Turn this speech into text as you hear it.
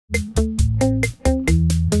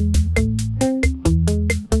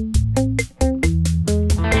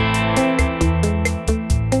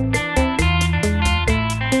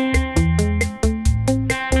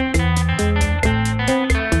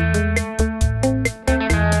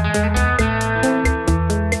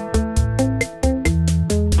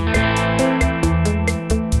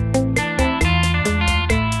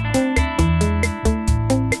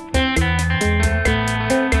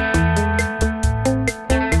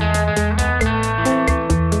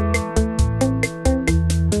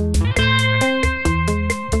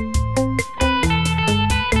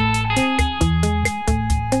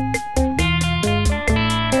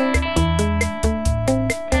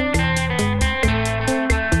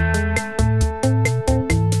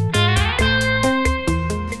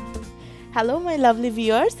Lovely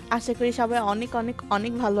viewers, আশা করি সবাই অনেক অনেক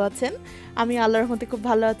অনেক ভালো আছেন। আমি আল্লাহর রহমতে খুব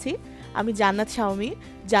ভালো আছি। আমি জান্নাত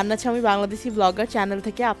শাওমি বাংলাদেশি ব্লগার চ্যানেল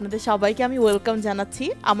থেকে আপনাদের সবাইকে আমি ওয়েলকাম জানাচ্ছি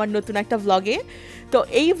আমার নতুন একটা ব্লগে। তো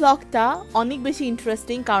এই ব্লগটা অনেক বেশি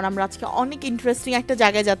ইন্টারেস্টিং, কারণ আমরা আজকে অনেক ইন্টারেস্টিং একটা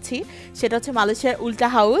জায়গায় যাচ্ছি, সেটা হচ্ছে মালয়েশিয়ার উল্টা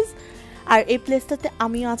হাউস। আর এই প্লেসটাতে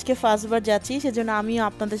আমিও আজকে ফার্স্টবার যাচ্ছি, সেজন্য আমিও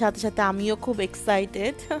আপনাদের সাথে সাথে আমিও খুব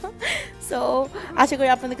এক্সাইটেড। সো আশা করি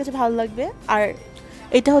আপনাদের কাছে ভালো লাগবে। আর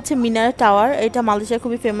এটা হচ্ছে মিনারা টাওয়ার, এটা মালয়েশিয়ার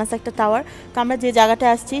খুবই ফেমাস একটা টাওয়ার। তো আমরা যে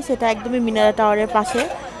জায়গাটায় আসছি সেটা একদমই মিনারা টাওয়ারের পাশে।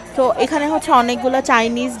 তো এখানে হচ্ছে অনেকগুলো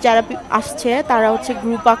চাইনিজ যারা আসছে তারা হচ্ছে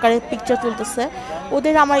গ্রুপ আকারে পিকচার তুলতেছে।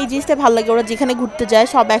 ওদের আমার এই জিনিসটা ভালো লাগে, ওরা যেখানে ঘুরতে যায়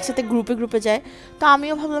সব একসাথে গ্রুপে যায়। তো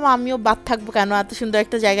আমিও ভাবলাম আমিও বাদ থাকবো কেন, এত সুন্দর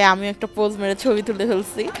একটা জায়গায় আমিও একটা পোজ মেরে ছবি তুলে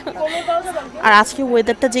ফেলছি। আর আজকে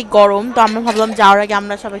ওয়েদারটা যে গরম, তো আমরা ভাবলাম যাওয়ার আগে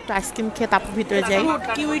আমরা সব একটু আইসক্রিম খেয়ে তারপর ভিতরে যাই।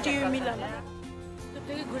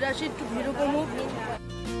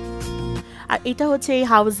 আর এটা হচ্ছে এই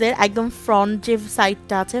হাউসের একদম ফ্রন্ট যে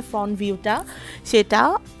সাইডটা আছে, ফ্রন্ট ভিউটা সেটা।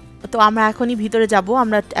 তো আমরা এখনই ভিতরে যাব,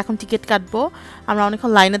 আমরা এখন টিকিট কাটবো। আমরা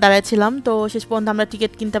অনেকক্ষণ লাইনে দাঁড়াইছিলাম, তো শেষ পর্যন্ত আমরা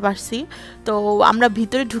টিকিট কিনতে পারছি। তো আমরা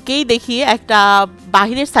ভিতরে ঢুকেই দেখি একটা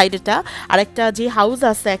বাহিরের সাইডেটা আর একটা যে হাউস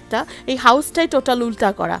আছে একটা, এই হাউসটাই টোটাল উল্টা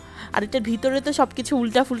করা। আর এটার ভিতরে তো সব কিছু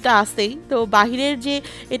উল্টা ফুলটা আসেই। তো বাহিরের যে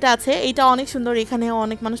এটা আছে এইটা অনেক সুন্দর, এখানেও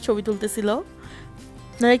অনেক মানুষ ছবি তুলতেছিল।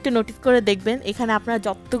 আপনারা একটু নোটিস করে দেখবেন, এখানে আপনারা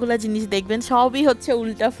যতগুলো জিনিস দেখবেন সবই হচ্ছে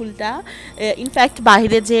উল্টা ফুলটা। ইনফ্যাক্ট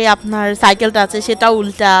বাইরে যে আপনার সাইকেলটা আছে সেটাও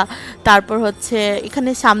উল্টা। তারপর হচ্ছে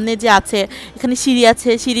এখানে সামনে যে আছে, এখানে সিঁড়ি আছে,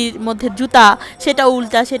 সিঁড়ির মধ্যে জুতা সেটাও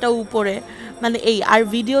উল্টা, সেটাও উপরে। মানে এই আর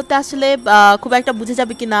ভিডিওতে আসলে খুব একটা বুঝে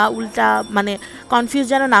যাবে কি না, উল্টা মানে কনফিউজ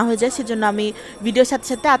যেন না হয়ে যায়, সেজন্য আমি ভিডিওর সাথে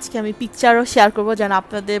সাথে আজকে আমি পিকচারও শেয়ার করবো যেন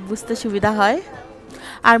আপনাদের বুঝতে সুবিধা হয়।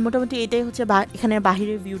 আর মোটামুটি এটাই হচ্ছে এখানের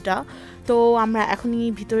বাহিরের ভিউটা। তো আমরা এখনই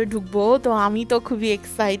ভিতরে ঢুকবো। তো আমি তো খুবই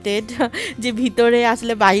এক্সাইটেড যে ভিতরে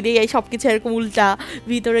আসলে বাইরে এই সব কিছু এরকম উল্টা,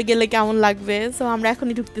 ভিতরে গেলে কেমন লাগবে। সো আমরা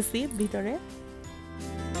এখনই ঢুকতেছি ভিতরে।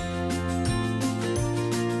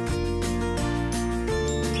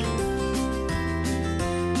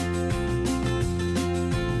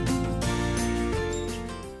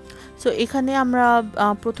 সো এখানে আমরা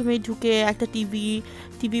প্রথমেই ঢুকে একটা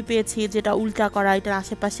টিভি পেয়েছি যেটা উল্টা করা। এটার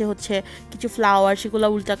আশেপাশে হচ্ছে কিছু ফ্লাওয়ার, সেগুলো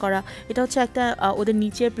উল্টা করা। এটা হচ্ছে একটা ওদের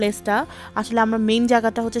নিচের প্লেসটা। আসলে আমরা মেইন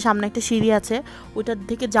জায়গাটা হচ্ছে সামনে একটা সিঁড়ি আছে, ওইটার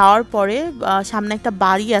থেকে যাওয়ার পরে সামনে একটা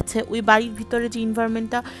বাড়ি আছে। ওই বাড়ির ভিতরে যে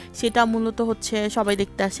এনভায়রনমেন্টটা সেটা মূলত হচ্ছে সবাই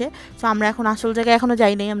দেখতে আসে। তো আমরা এখন আসল জায়গায় এখনও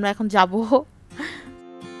যাই নাই, আমরা এখন যাবো।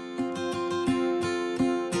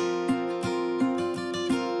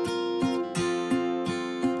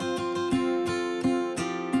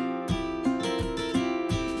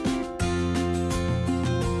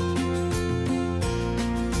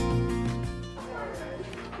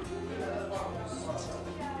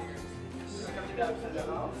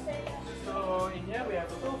 So in here we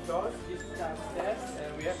have 2 floors. This is the upstairs,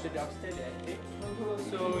 and we have the downstairs, the attic.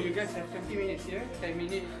 So you guys have 20 minutes here, 10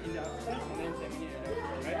 minutes in the upstairs, and then 10 minutes in the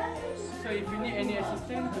downstairs, right? So if you need any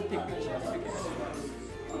assistance to take pictures, you can assist us.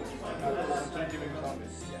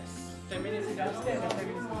 Yes. 10 minutes in the upstairs and 10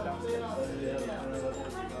 minutes in the downstairs.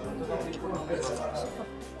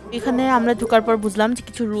 এখানে আমরা ঢোকার পর বুঝলাম যে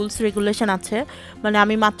কিছু rules regulation আছে। মানে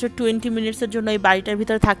আমি মাত্র 20 মিনিটসের জন্য এই বাড়িটার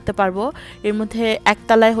ভিতরে থাকতে পারবো। এর মধ্যে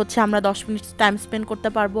একতলায় হচ্ছে আমরা 10 মিনিট টাইম স্পেন্ড করতে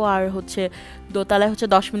পারবো, আর হচ্ছে দোতলায় হচ্ছে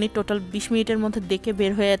 10 মিনিট, টোটাল 20 মিনিটের মধ্যে দেখে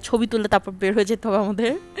বের হয়ে ছবি তুলে তারপর বের হয়ে যেতে হবে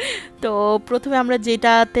আমাদের। তো প্রথমে আমরা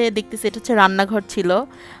যেটাতে দেখতেছি এটা হচ্ছে রান্নাঘর ছিল,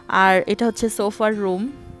 আর এটা হচ্ছে সোফার রুম।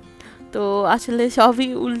 তো আসলে সবই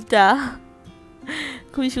উল্টা,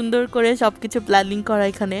 খুবই সুন্দর করে সব কিছু প্ল্যানিং করা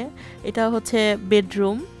এখানে। এটা হচ্ছে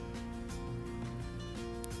বেডরুম,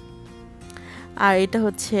 আর এটা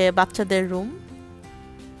হচ্ছে বাচ্চাদের রুম।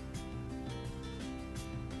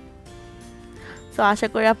 তো আশা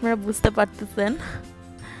করি আপনারা বুঝতে পারতেছেন।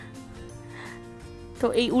 তো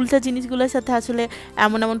এই উল্টা জিনিসগুলোর সাথে আসলে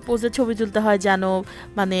এমন এমন পোজে ছবি তুলতে হয় যেন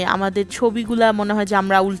মানে আমাদের ছবিগুলা মনে হয় যে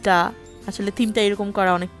আমরা উল্টা। আসলে থিমটা এরকম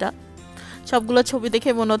করা অনেকটা, সবগুলো ছবি দেখে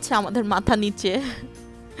মনে হচ্ছে আমাদের মাথা নিচে।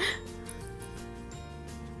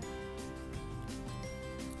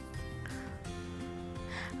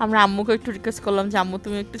 আমরা আম্মুকে একটু রিকোয়েস্ট করলাম যে আম্মু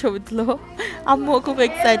তুমি একটু ছবি তুলো, আম্মুও খুব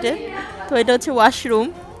এক্সাইটেড। তো এটা হচ্ছে ওয়াশরুম।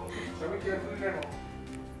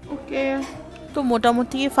 ওকে, তো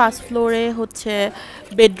মোটামুটি ফার্স্ট ফ্লোরে হচ্ছে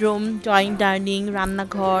বেডরুম, ড্রয়িং, ডাইনিং,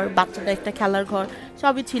 রান্নাঘর, বাচ্চাদের একটা খেলার ঘর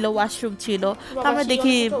সবই ছিল, ওয়াশরুম ছিল। তো আমরা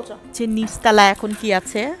দেখি যে নিচতলা এখন কি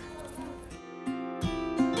আছে।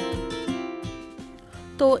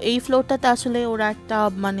 তো এই ফ্লোরটাতে আসলে ওরা একটা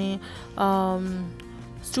মানে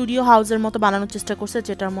স্টুডিও হাউসের মতো বানানোর চেষ্টা করছে,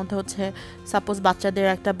 যেটার মধ্যে হচ্ছে সাপোজ বাচ্চাদের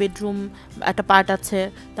একটা বেডরুম একটা পার্ট আছে,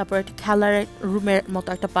 তারপর একটা খেলার রুমের মতো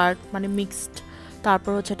একটা পার্ট, মানে মিক্সড,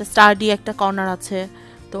 তারপর হচ্ছে একটা স্টাডি একটা কর্নার আছে।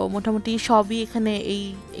 তো মোটামুটি সবই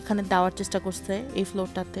এখানে দেওয়ার চেষ্টা করছে এই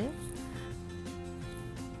ফ্লোরটাতে।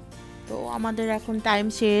 তো আমাদের এখন টাইম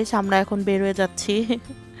শেষ, আমরা এখন বের হয়ে যাচ্ছি।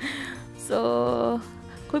 সো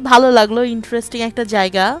খুব ভালো লাগলো, ইন্টারেস্টিং একটা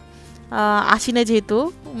জায়গা। আসি না যেহেতু,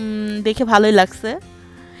 দেখে ভালোই লাগছে।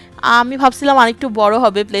 আমি ভাবছিলাম আরেকটু বড়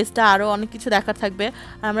হবে প্লেসটা, আরও অনেক কিছু দেখার থাকবে,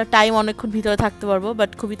 আর আমরা টাইম অনেকক্ষণ ভিতরে থাকতে পারবো,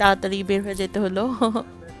 বাট খুবই তাড়াতাড়ি বের হয়ে যেতে হলো।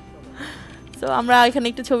 তো আমরা এখানে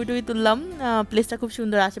একটু ছবি টবি তুললাম। প্লেসটা খুব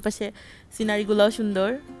সুন্দর, আশেপাশে সিনারিগুলোও সুন্দর।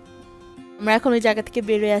 আমরা এখন ওই জায়গা থেকে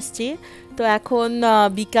বেরিয়ে আসছি। তো এখন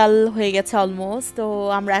বিকাল হয়ে গেছে অলমোস্ট। তো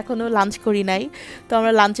আমরা এখনও লাঞ্চ করি নাই। তো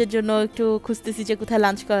আমরা লাঞ্চের জন্য একটু খুঁজতেছি যে কোথায়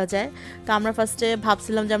লাঞ্চ করা যায়। তো আমরা ফার্স্টে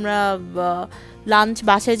ভাবছিলাম যে আমরা লাঞ্চ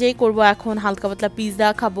বাসায় যেই করবো, এখন হালকা পাতলা পিৎজা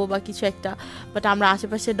খাবো বা কিছু একটা, বাট আমরা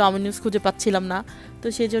আশেপাশে ডমিনোস খুঁজে পাচ্ছিলাম না। তো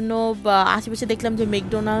সেজন্য আশেপাশে দেখলাম যে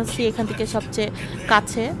ম্যাকডোনাল্ডসই এখান থেকে সবচেয়ে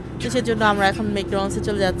কাছে। তো সেজন্য আমরা এখন ম্যাকডোনাল্ডসে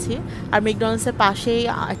চলে যাচ্ছি। আর ম্যাকডোনাল্ডসের পাশেই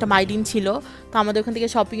একটা মাইডিন ছিল, তো আমাদের ওখান থেকে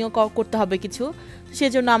শপিংও করতে হবে কিছু। তো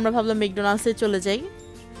সেজন্য আমরা ভাবলাম ম্যাকডোনাল্ডসে চলে যাই।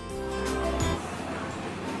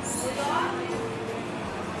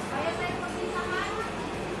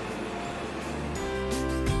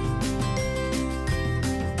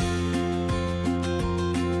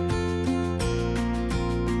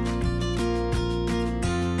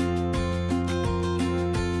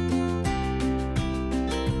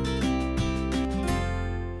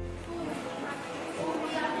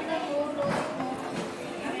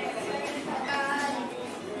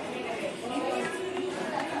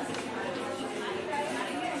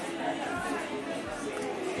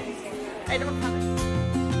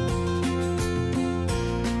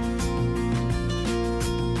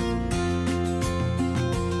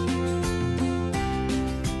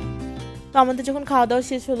 তো আমাদের যখন খাওয়া দাওয়া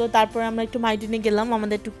শেষ হলো, তারপরে আমরা একটু মাইডিনে গেলাম,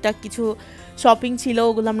 আমাদের টুকটাক কিছু শপিং ছিল,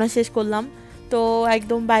 ওগুলো আমরা শেষ করলাম। তো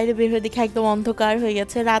একদম বাইরে বের হয়ে দেখে একদম অন্ধকার হয়ে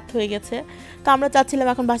গেছে, রাত হয়ে গেছে। তো আমরা চাচ্ছিলাম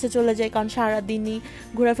এখন বাসায় চলে যাই, কারণ সারাদিনই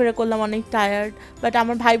ঘোরাফেরা করলাম, অনেক টায়ার্ড। বাট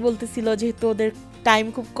আমার ভাই বলতেছিল যেহেতু ওদের টাইম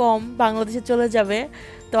খুব কম, বাংলাদেশে চলে যাবে,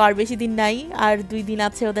 তো আর বেশি দিন নাই, আর 2 দিন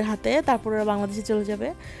আছে ওদের হাতে, তারপর ওরা বাংলাদেশে চলে যাবে।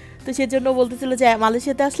 তো সেজন্য বলতেছিল যে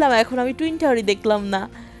মালয়েশিয়াতে আসলাম, এখন আমি টুইন টাওয়ারই দেখলাম না।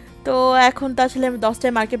 তো এখন তো আসলে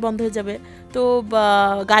 10টায় মার্কেট বন্ধ হয়ে যাবে, তো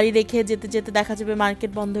গাড়ি রেখে যেতে যেতে দেখা যাবে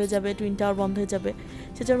মার্কেট বন্ধ হয়ে যাবে, টুইন টাওয়ার বন্ধ হয়ে যাবে।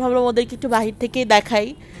 সেজন্য ভাবলাম ওদেরকে একটু বাহির থেকেই দেখাই,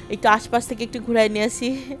 একটু আশপাশ থেকে একটু ঘুরাই নিয়ে আসি।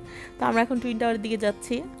 তো আমরা এখন টুইন টাওয়ারের দিকে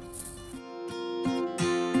যাচ্ছি।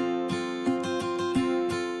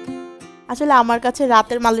 আসলে আমার কাছে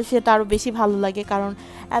রাতের মালয়েশিয়াটা আরও বেশি ভালো লাগে, কারণ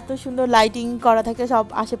এত সুন্দর লাইটিং করা থাকে সব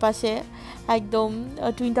আশেপাশে, একদম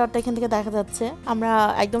টুইন টাওয়ারটা এখান থেকে দেখা যাচ্ছে। আমরা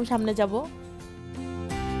একদম সামনে যাব।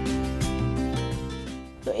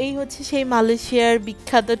 তো এই হচ্ছে সেই মালয়েশিয়ার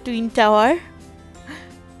বিখ্যাত টুইন টাওয়ার,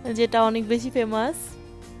 যেটা অনেক বেশি ফেমাস।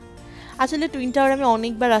 আসলে টুইন টাওয়ার আমি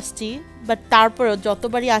অনেকবার আসছি, বাট তারপরেও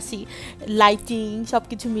যতবারই আসি লাইটিং সব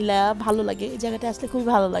কিছু মিলায়া ভালো লাগে, এই জায়গাটা আসলে খুবই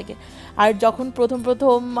ভালো লাগে। আর যখন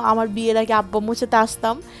প্রথম আমার বিয়ের আগে আব্বু আম্মুর সাথে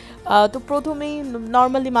আসতাম, তো প্রথমেই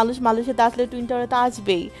নর্মালি মালয়েশিয়াতে আসলে টুইন টাওয়ারে তো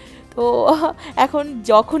আসবেই। তো এখন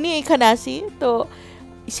যখনই এখানে আসি, তো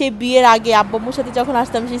সেই বিয়ের আগে আব্বু আম্মুর সাথে যখন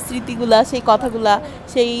আসতাম, সেই স্মৃতিগুলা, সেই কথাগুলা,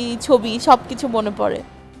 সেই ছবি সব কিছু মনে পড়ে।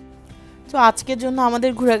 তো আজকের জন্য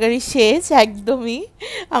আমাদের ঘোরাঘুরি শেষ একদমই,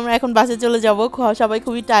 আমরা এখন বাসে চলে যাব, সবাই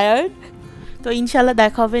খুবই টায়ার্ড। তো ইনশাল্লাহ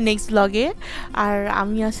দেখা হবে নেক্সট ব্লগে। আর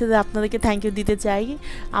আমি আসলে আপনাদেরকে থ্যাংক ইউ দিতে চাই,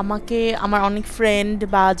 আমার অনেক ফ্রেন্ড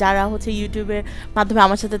বা যারা হচ্ছে ইউটিউবের মাধ্যমে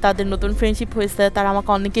আমার সাথে তাদের নতুন ফ্রেন্ডশিপ হয়েছে, তারা আমাকে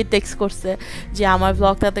অনেকেই টেক্সট করছে যে আমার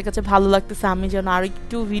ব্লগ তাদের কাছে ভালো লাগতেছে, আমি যেন আরও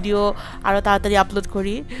একটু ভিডিও আরও তাড়াতাড়ি আপলোড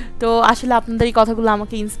করি। তো আসলে আপনাদের এই কথাগুলো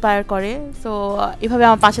আমাকে ইন্সপায়ার করে। সো এভাবে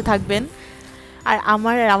আমার পাশে থাকবেন, আর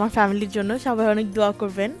আমার ফ্যামিলির জন্য সবাই অনেক দোয়া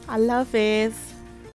করবেন। আল্লাহ হাফেজ।